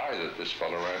so high that this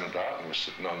fellow ran it out and was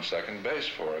sitting on second base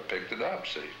before I picked it up,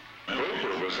 see.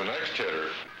 Cooper was the next hitter.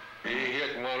 He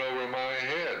hit one over my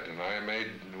head, and I made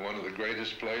one of the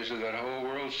greatest plays of that whole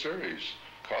World Series.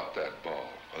 Caught that ball.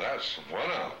 Well, that's 1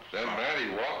 out. Then Matty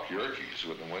walked Yerkes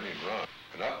with the winning run.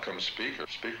 And up comes Speaker.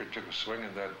 Speaker took a swing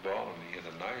at that ball, and he hit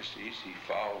a nice, easy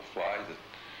foul fly that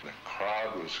the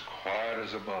crowd was quiet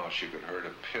as a mouse. You could hear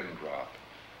a pin drop.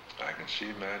 I can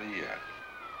see Matty yet.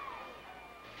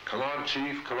 Come on,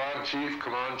 Chief, come on, Chief,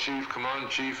 come on, Chief, come on,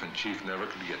 Chief, and Chief never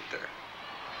could get there.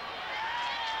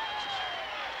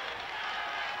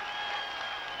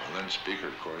 Well, Lance Speaker,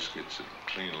 of course, gets a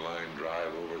clean line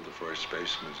drive over the first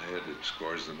baseman's head. It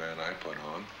scores the man I put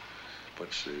on.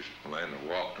 Puts the man that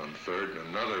walked on third, and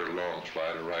another long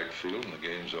fly to right field, and the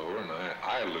game's over, and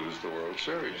I lose the World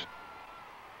Series.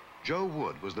 Joe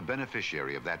Wood was the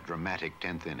beneficiary of that dramatic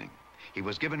 10th inning. He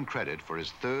was given credit for his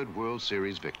third World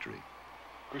Series victory.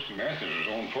 Christy Matthews was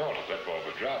his own fault if that ball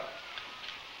was dropped.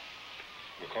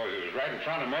 Because it was right in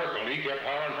front of Merkel, and he kept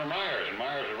hollering for Myers, and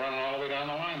Myers was running all the way down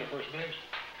the line to first base.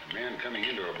 A man coming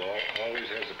into a ball always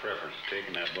has the preference of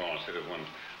taking that ball instead of one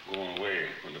going away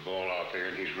when the ball out there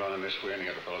and he's running this way and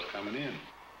the other fellow's coming in.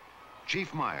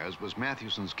 Chief Myers was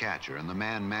Mathewson's catcher and the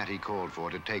man Matty called for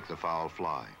to take the foul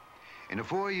fly. In a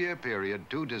 4-year period,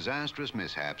 2 disastrous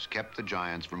mishaps kept the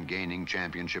Giants from gaining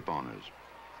championship honors.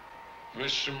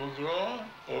 Mr. McGraw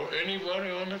or anybody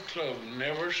on the club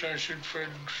never censured Fred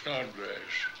Snodgrass.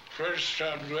 Fred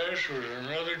Snodgrass was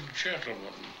another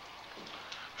gentleman,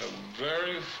 a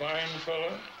very fine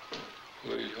fellow.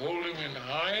 We hold him in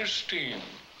high esteem,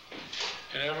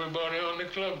 and everybody on the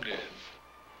club did.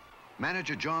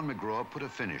 Manager John McGraw put a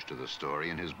finish to the story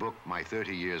in his book, My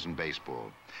 30 Years in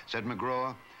Baseball. Said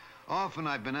McGraw, "Often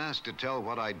I've been asked to tell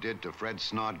what I did to Fred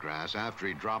Snodgrass after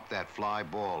he dropped that fly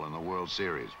ball in the World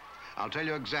Series. I'll tell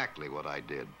you exactly what I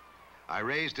did. I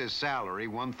raised his salary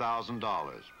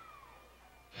 $1,000.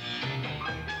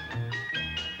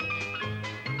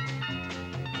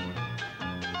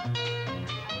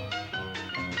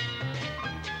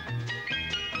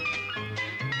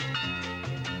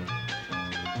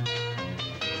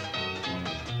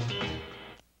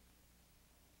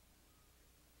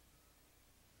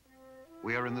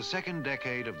 We are in the second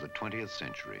decade of the 20th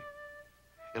century.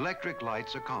 Electric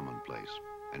lights are commonplace,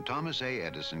 and Thomas A.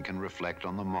 Edison can reflect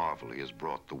on the marvel he has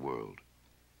brought the world.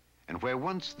 And where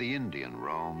once the Indian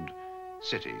roamed,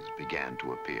 cities began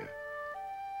to appear.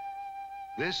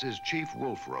 This is Chief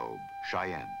Wolf Robe,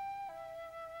 Cheyenne.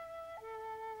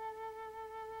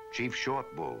 Chief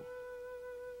Short Bull,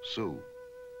 Sioux.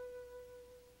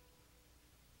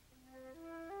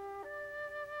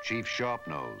 Chief Sharp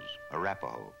Nose,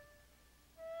 Arapaho.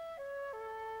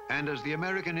 And as the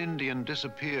American Indian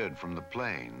disappeared from the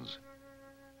plains,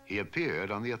 he appeared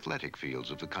on the athletic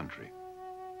fields of the country.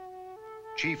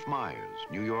 Chief Myers,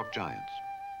 New York Giants.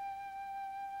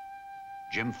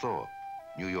 Jim Thorpe,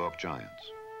 New York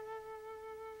Giants.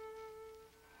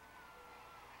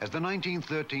 As the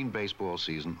 1913 baseball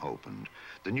season opened,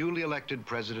 the newly elected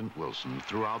President Wilson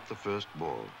threw out the first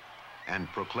ball and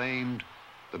proclaimed,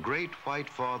 "The great white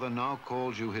father now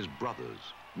calls you his brothers,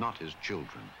 not his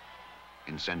children,"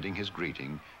 in sending his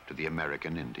greeting to the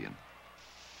American Indian.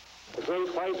 The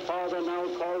great white father now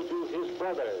calls you his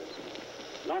brothers,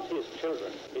 not his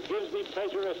children. It gives me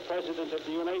pleasure as President of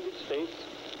the United States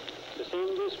to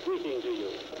send this greeting to you,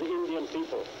 the Indian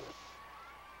people.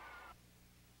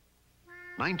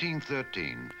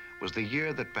 1913 was the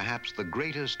year that perhaps the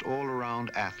greatest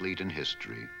all-around athlete in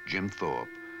history, Jim Thorpe,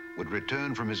 would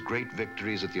return from his great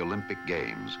victories at the Olympic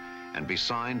Games and be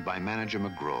signed by manager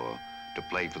McGraw to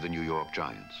play for the New York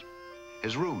Giants.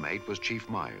 His roommate was Chief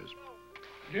Myers.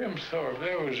 Jim Thorpe,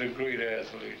 that was a great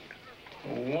athlete,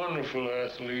 a wonderful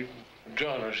athlete.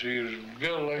 Adonis, he was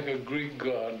built like a Greek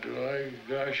god.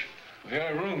 I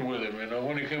roomed with him,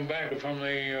 when he came back from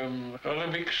the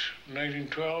Olympics in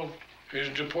 1912. His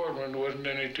deportment wasn't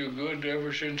any too good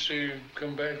ever since he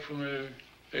come back from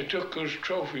they took those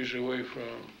trophies away from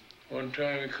him. One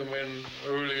time he come in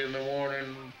early in the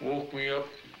morning, woke me up.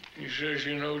 He says,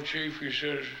 Chief, he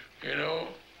says,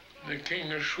 the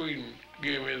King of Sweden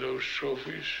gave me those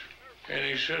trophies. And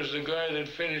he says the guy that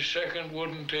finished second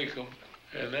wouldn't take them.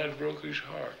 And that broke his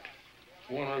heart.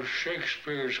 One of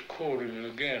Shakespeare's quoting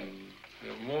again,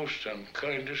 the most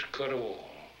unkindest cut of all.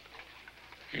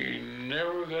 He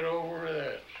never got over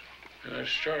that. And that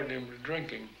started him to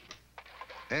drinking.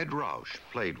 Ed Rausch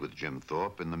played with Jim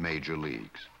Thorpe in the major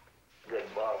leagues.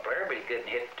 Good ball player, but he couldn't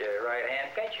hit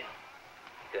right-hand pitching.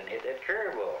 Couldn't hit that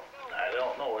curveball. I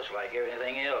don't know, it's like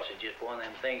everything else. It's just one of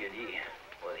them things that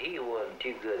he wasn't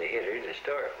too good a hitter to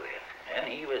start with. And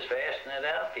he was fast in that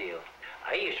outfield.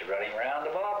 I used to run him around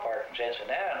the ballpark in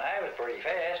Cincinnati, and I was pretty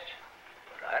fast.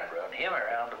 But I'd run him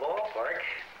around the ballpark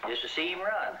just to see him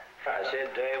run. I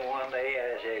said to him one day,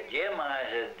 I said, Jim,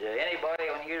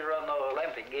 anybody, when you run those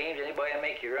Olympic Games, anybody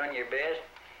make you run your best?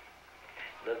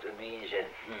 Looked at me and said,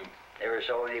 never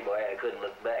saw anybody I couldn't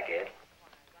look back at.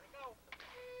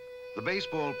 The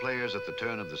baseball players at the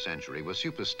turn of the century were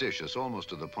superstitious almost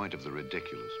to the point of the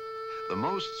ridiculous. The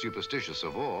most superstitious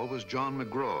of all was John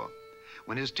McGraw.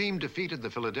 When his team defeated the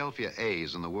Philadelphia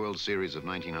A's in the World Series of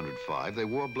 1905, they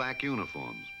wore black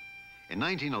uniforms. In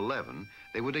 1911,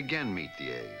 they would again meet the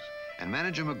A's, and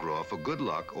manager McGraw, for good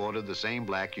luck, ordered the same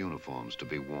black uniforms to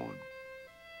be worn.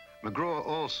 McGraw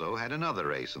also had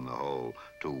another ace in the hole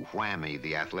to whammy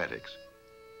the athletics.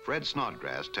 Fred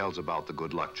Snodgrass tells about the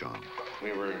good luck charm.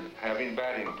 We were having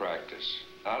batting practice.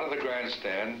 Out of the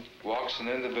grandstand walks an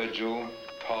individual,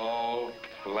 tall,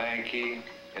 lanky,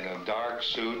 in a dark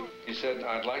suit. He said,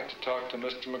 "I'd like to talk to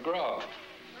Mr. McGraw."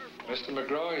 "Mr.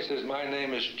 McGraw," he says, "my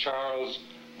name is Charles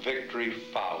Victory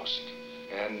Faust.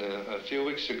 And a few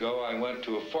weeks ago, I went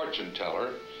to a fortune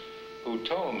teller who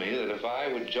told me that if I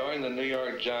would join the New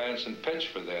York Giants and pitch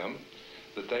for them,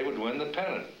 that they would win the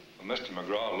pennant." Well, Mr.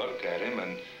 McGraw looked at him,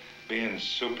 and being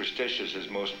superstitious as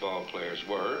most ball players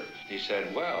were, he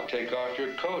said, "Well, take off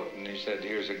your coat." And he said,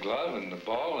 "Here's a glove and the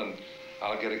ball, and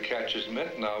I'll get a catcher's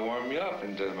mitt and I'll warm you up."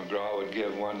 And McGraw would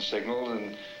give one signal,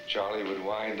 and Charlie would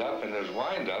wind up, and his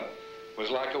wind-up was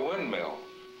like a windmill.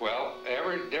 Well,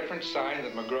 every different sign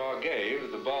that McGraw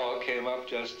gave, the ball came up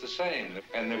just the same.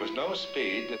 And there was no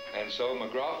speed, and so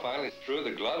McGraw finally threw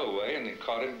the glove away, and he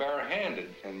caught him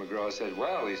barehanded. And McGraw said,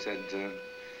 "Well," he said,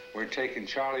 "we're taking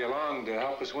Charlie along to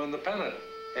help us win the pennant."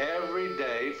 Every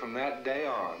day from that day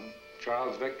on,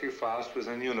 Charles Victor Faust was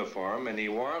in uniform, and he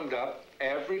warmed up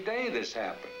every day this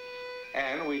happened.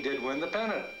 And we did win the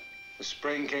pennant. The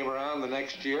spring came around the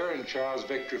next year, and Charles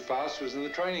Victor Faust was in the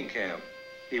training camp.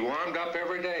 He warmed up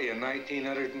every day in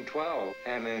 1912,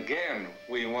 and again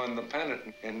we won the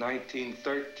pennant in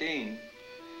 1913.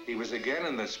 He was again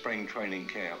in the spring training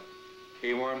camp.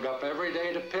 He warmed up every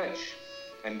day to pitch,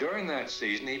 and during that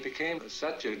season he became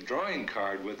such a drawing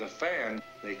card with the fan.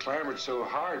 They clamored so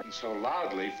hard and so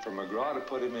loudly for McGraw to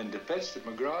put him into pitch that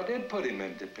McGraw did put him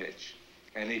into pitch,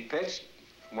 and he pitched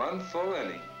one full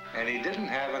inning, and he didn't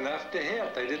have enough to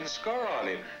hit. They didn't score on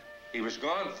him. He was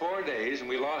gone 4 days, and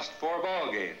we lost 4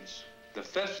 ball games. The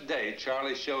 5th day,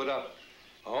 Charlie showed up.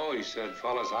 "Oh," he said,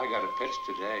 "fellas, I got to pitch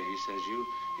today." He says,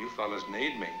 you fellas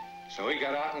need me." So he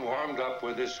got out and warmed up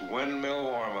with this windmill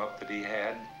warm-up that he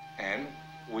had, and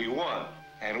we won.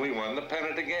 And we won the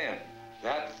pennant again.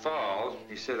 That fall,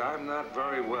 he said, "I'm not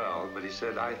very well," but he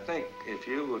said, "I think if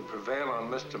you would prevail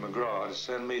on Mr. McGraw to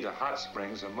send me to Hot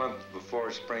Springs a month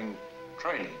before spring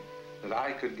training, that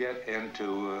I could get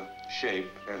into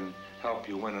shape and help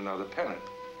you win another pennant."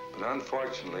 But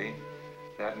unfortunately,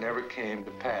 that never came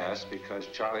to pass because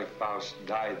Charlie Faust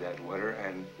died that winter,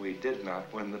 and we did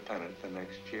not win the pennant the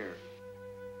next year.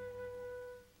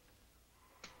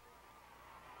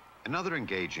 Another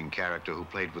engaging character who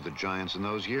played with the Giants in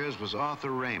those years was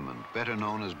Arthur Raymond, better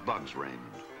known as Bugs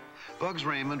Raymond. Bugs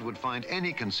Raymond would find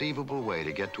any conceivable way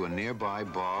to get to a nearby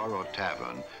bar or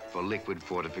tavern for liquid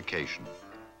fortification.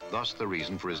 Thus the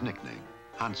reason for his nickname,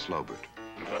 Hans Slobert.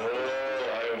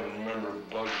 Oh, I remember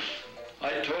Bugs. I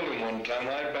told him one time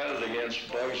I batted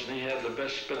against Bugs, and he had the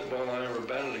best spitball I ever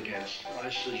batted against. I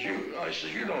says,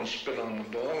 you don't spit on the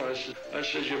ball. I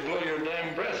says, you blow your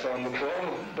damn breath on the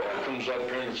ball, and the ball comes up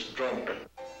here and it's drunk.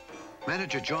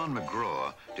 Manager John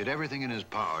McGraw did everything in his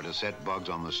power to set Bugs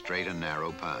on the straight and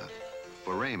narrow path,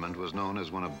 for Raymond was known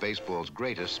as one of baseball's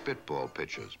greatest spitball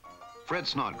pitchers. Fred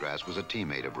Snodgrass was a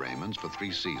teammate of Raymond's for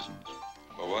 3 seasons.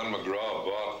 Well, when McGraw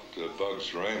bought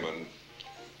Bugs Raymond,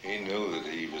 he knew that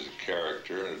he was a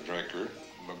character and a drinker.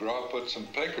 McGraw put some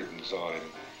Pinkertons on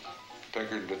him,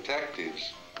 Pinkerton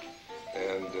detectives.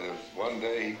 And one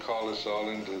day he called us all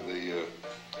into the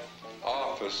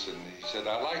office, and he said,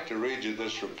 "I'd like to read you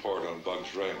this report on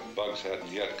Bugs Raymond." Bugs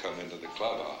hadn't yet come into the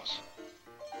clubhouse.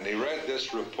 And he read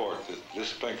this report that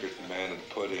this Pinkerton man had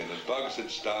put in. And Bugs had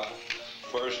stopped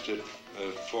first at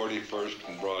 41st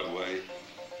and Broadway,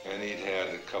 and he'd had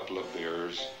a couple of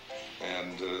beers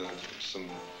and some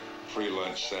free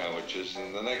lunch sandwiches.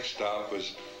 And the next stop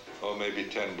was, maybe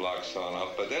 10 blocks on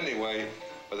up. But anyway,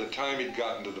 by the time he'd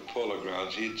gotten to the Polo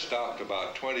Grounds, he'd stopped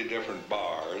about 20 different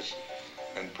bars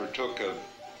and partook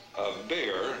of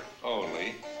beer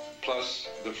only, plus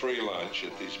the free lunch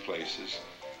at these places.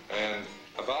 And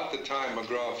about the time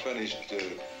McGraw finished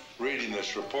reading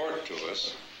this report to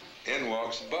us, in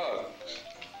walks Bugs,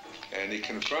 and he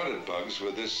confronted Bugs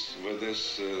with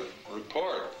this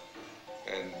report,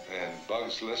 and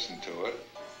Bugs listened to it,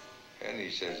 and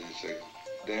he says, "It's a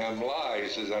damn lie." He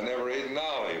says, "I never ate an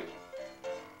olive."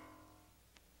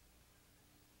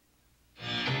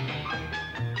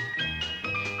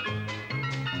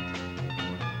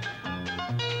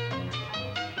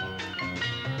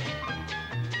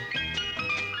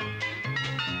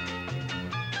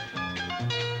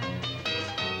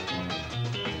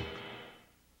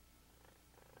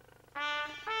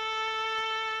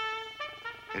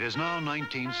 It is now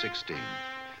 1916.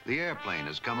 The airplane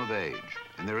has come of age,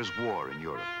 and there is war in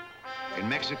Europe. In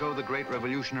Mexico, the great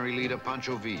revolutionary leader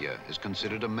Pancho Villa is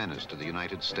considered a menace to the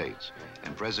United States,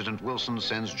 and President Wilson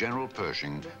sends General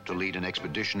Pershing to lead an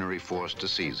expeditionary force to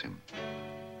seize him.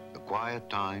 The quiet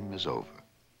time is over.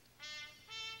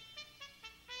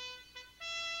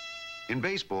 In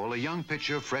baseball, a young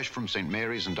pitcher fresh from St.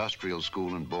 Mary's Industrial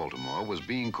School in Baltimore was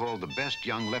being called the best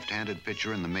young left-handed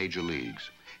pitcher in the major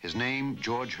leagues. His name,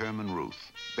 George Herman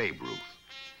Ruth, Babe Ruth.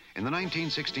 In the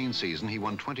 1916 season, he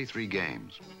won 23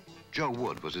 games. Joe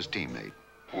Wood was his teammate.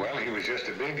 Well, he was just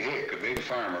a big hick, a big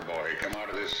farmer boy. He come out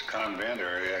of this convent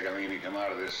area. I mean, he come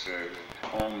out of this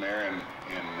home there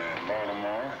in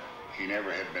Baltimore. He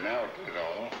never had been out at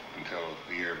all until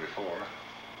the year before,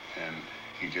 and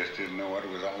he just didn't know what it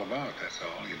was all about, that's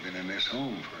all. He'd been in this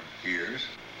home for years.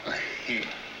 He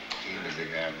was the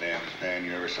goddamnest man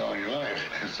you ever saw in your life.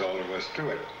 That's all there was to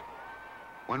it.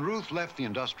 When Ruth left the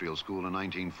industrial school in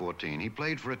 1914, he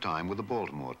played for a time with the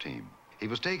Baltimore team. He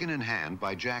was taken in hand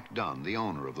by Jack Dunn, the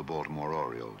owner of the Baltimore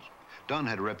Orioles. Dunn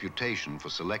had a reputation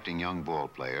for selecting young ball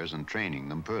players and training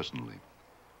them personally.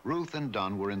 Ruth and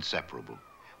Dunn were inseparable.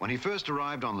 When he first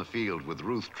arrived on the field with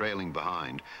Ruth trailing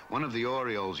behind, one of the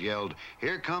Orioles yelled,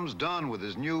 "Here comes Dunn with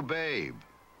his new babe."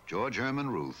 George Herman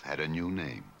Ruth had a new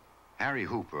name. Harry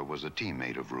Hooper was a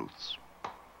teammate of Ruth's.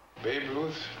 Babe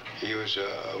Ruth, he was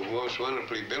a most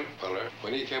wonderfully built fella.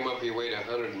 When he came up, he weighed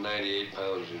 198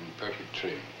 pounds in perfect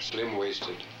trim.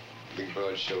 Slim-waisted, big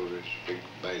broad shoulders, big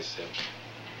biceps.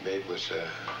 Babe was a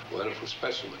wonderful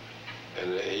specimen.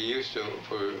 And he used to,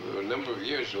 for a number of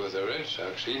years with the Red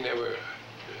Sox, he never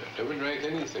drank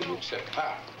anything except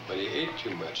pop. But he ate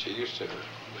too much. He used to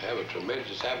have a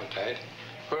tremendous appetite.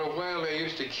 For a while, they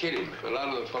used to kid him. A lot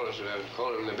of the fellows would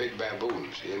call him the Big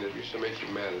Baboons, and it used to make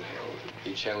him mad as hell.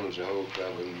 He challenged the whole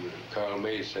club, and Carl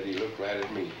May said he looked right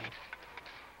at me.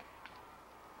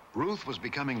 Ruth was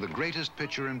becoming the greatest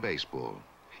pitcher in baseball.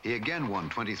 He again won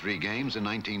 23 games in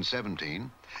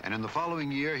 1917, and in the following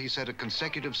year, he set a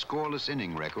consecutive scoreless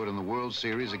inning record in the World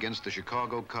Series against the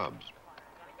Chicago Cubs.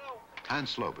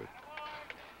 Hans Slobert.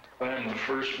 I'm the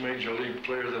first major league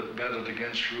player that batted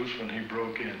against Ruth when he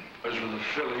broke in. Those were the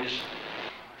Phillies.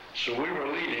 So we were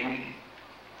leading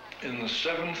in the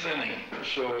 7th inning.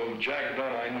 So Jack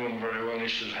Dunn, I knew him very well. He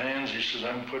says, "Hans," he says,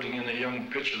 "I'm putting in a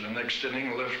young pitcher the next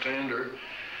inning, a left-hander."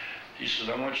 He says,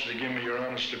 "I want you to give me your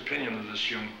honest opinion of this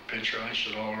young pitcher." I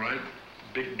said, "All right."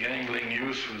 Big gangling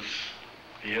youth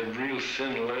he had real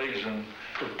thin legs, and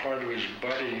for part of his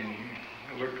body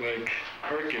he looked like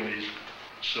Hercules.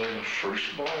 So the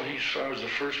first ball he saw was the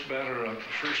first batter up.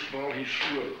 The first ball he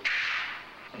threw it.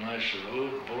 And I said,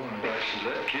 "Oh boy." I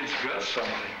said, "That kid's got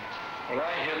something." Well,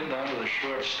 I hit down to the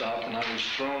shortstop and I was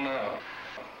thrown out.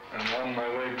 And on my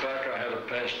way back, I had to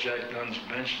pass Jack Dunn's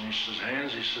bench, and he says,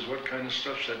 "Hans," he says, "what kind of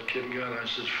stuff's that kid got?" I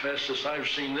says, "Fastest I've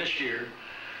seen this year."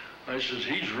 I says,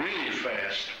 "He's really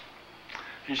fast."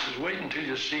 He says, "Wait until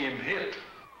you see him hit."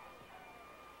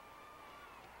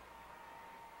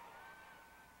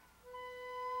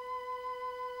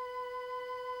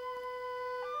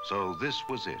 So this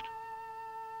was it.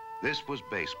 This was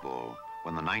baseball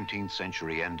when the 19th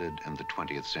century ended and the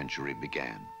 20th century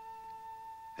began.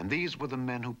 And these were the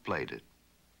men who played it.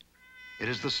 It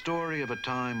is the story of a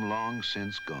time long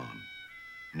since gone,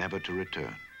 never to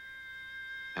return.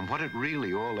 And what it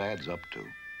really all adds up to,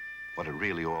 what it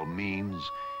really all means,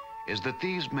 is that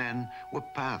these men were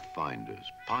pathfinders,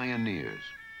 pioneers,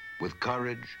 with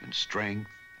courage and strength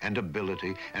and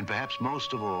ability, and perhaps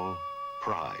most of all,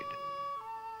 pride.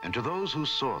 And to those who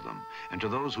saw them, and to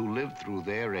those who lived through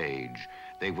their age,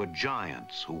 they were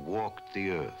giants who walked the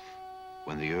earth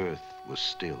when the earth was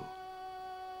still.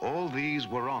 All these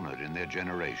were honored in their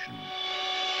generation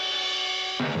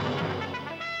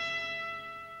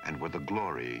and were the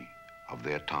glory of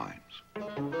their times.